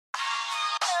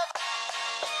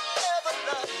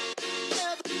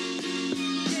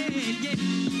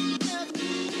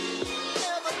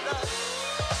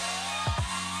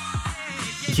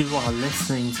You are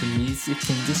listening to Music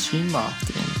Industry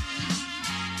Marketing,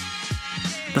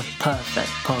 the perfect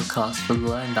podcast for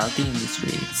learning about the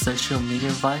industry, social media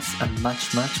advice, and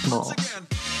much, much more.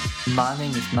 My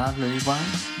name is Matt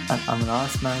Lillywhite, and I'm an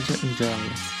artist manager and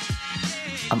journalist.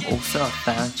 I'm also a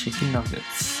fan of chicken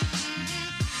nuggets.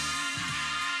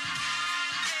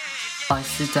 I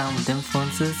sit down with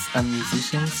influencers and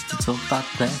musicians to talk about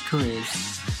their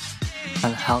careers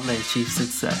and how they achieve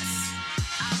success.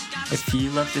 If you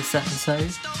love this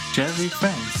episode, share with your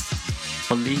friends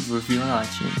or leave a review on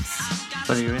iTunes.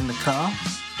 Whether you're in the car,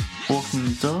 walking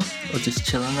the dog, or just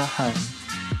chilling at home,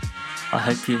 I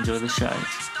hope you enjoy the show.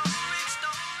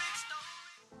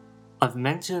 I've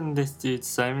mentioned this dude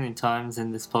so many times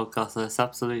in this podcast that it's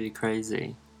absolutely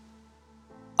crazy.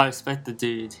 I respect the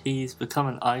dude. He's become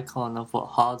an icon of what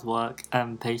hard work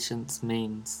and patience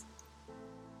means.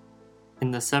 In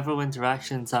the several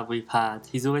interactions that we've had,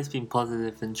 he's always been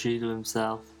positive and true to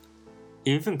himself.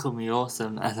 He even called me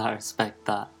awesome, and I respect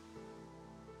that.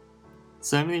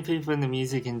 So many people in the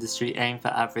music industry aim for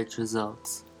average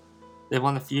results. They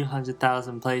want a few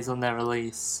 100,000 plays on their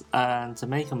release, and to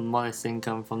make a modest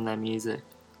income from their music.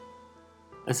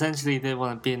 Essentially, they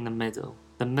want to be in the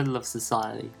middle of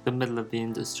society, the middle of the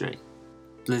industry.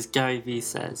 But as Gary Vee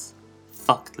says,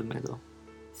 fuck the middle,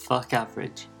 fuck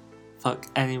average, fuck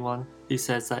anyone who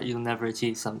says that you'll never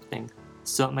achieve something.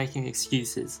 Stop making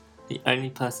excuses. The only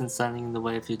person standing in the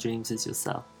way of your dreams is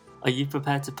yourself. Are you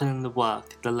prepared to put in the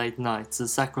work, the late nights, the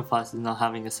sacrifice of not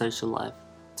having a social life?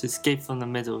 To escape from the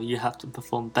middle, you have to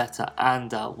perform better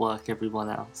and outwork everyone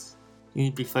else. You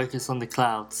need to be focused on the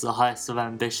clouds, the highest of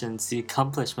ambitions, the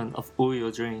accomplishment of all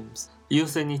your dreams. You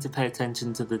also need to pay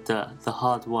attention to the dirt, the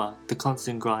hard work, the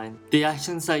constant grind, the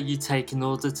actions that you take in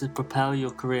order to propel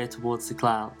your career towards the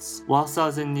clouds. Whilst I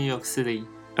was in New York City,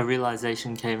 a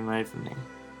realization came over me.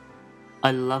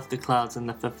 I love the clouds and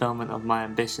the fulfillment of my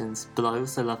ambitions, but I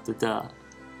also love the dirt.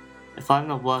 If I'm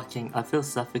not working, I feel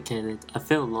suffocated, I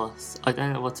feel lost, I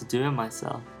don't know what to do with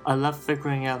myself. I love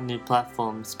figuring out new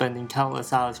platforms, spending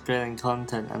countless hours creating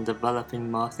content and developing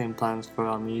marketing plans for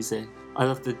our music. I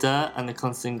love the dirt and the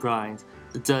constant grind.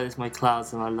 The dirt is my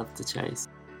clouds and I love to chase.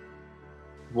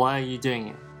 Why are you doing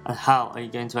it? And how are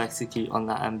you going to execute on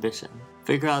that ambition?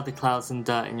 Figure out the clouds and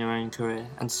dirt in your own career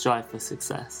and strive for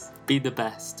success. Be the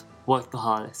best, work the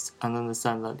hardest, and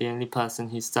understand that the only person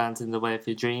who stands in the way of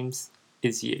your dreams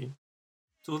is you.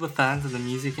 To all the fans of the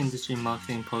Music Industry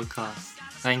Marketing Podcast,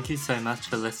 thank you so much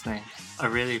for listening. I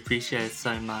really appreciate it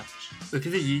so much.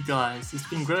 Because of you guys, it's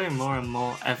been growing more and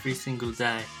more every single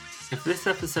day. If this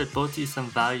episode brought you some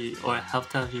value or it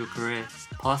helped out your career,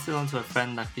 pass it on to a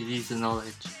friend that could use the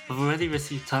knowledge. I've already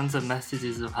received tons of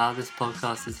messages of how this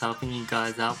podcast is helping you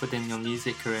guys out within your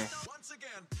music career.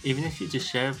 Even if you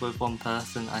just share it with one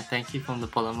person, I thank you from the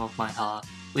bottom of my heart.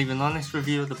 Leave an honest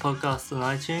review of the podcast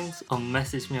on iTunes or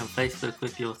message me on Facebook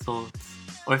with your thoughts.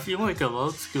 Or if you want to go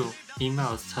old school,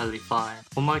 email is totally fine.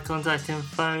 All my contact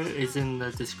info is in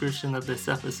the description of this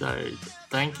episode.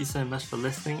 Thank you so much for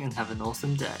listening and have an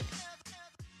awesome day.